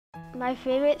My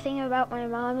favorite thing about my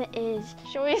mom is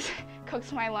she always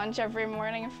cooks my lunch every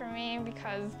morning for me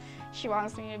because she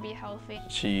wants me to be healthy.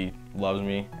 She loves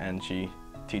me and she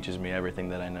teaches me everything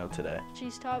that I know today.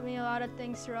 She's taught me a lot of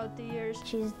things throughout the years.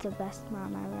 she's the best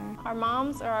mom ever. Our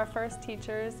moms are our first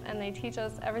teachers, and they teach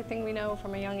us everything we know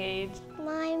from a young age.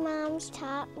 My mom's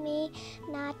taught me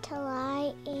not to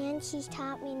lie, and she's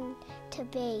taught me to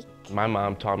bake. My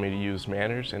mom taught me to use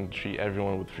manners and treat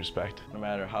everyone with respect. No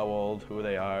matter how old, who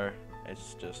they are,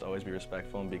 it's just always be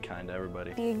respectful and be kind to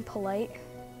everybody. Being polite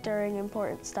during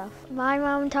important stuff. My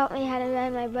mom taught me how to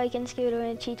ride my bike and scooter,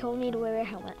 and she told me to wear a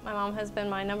helmet. My mom has been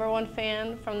my #1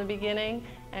 fan from the beginning,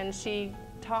 and she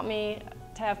taught me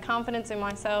to have confidence in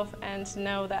myself and to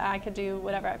know that I could do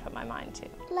whatever I put my mind to.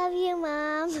 Love you,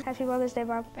 Mom. Happy Mother's Day,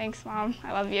 Mom. Thanks, Mom.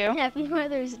 I love you. Happy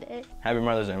Mother's Day. Happy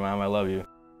Mother's Day, Mom. I love you.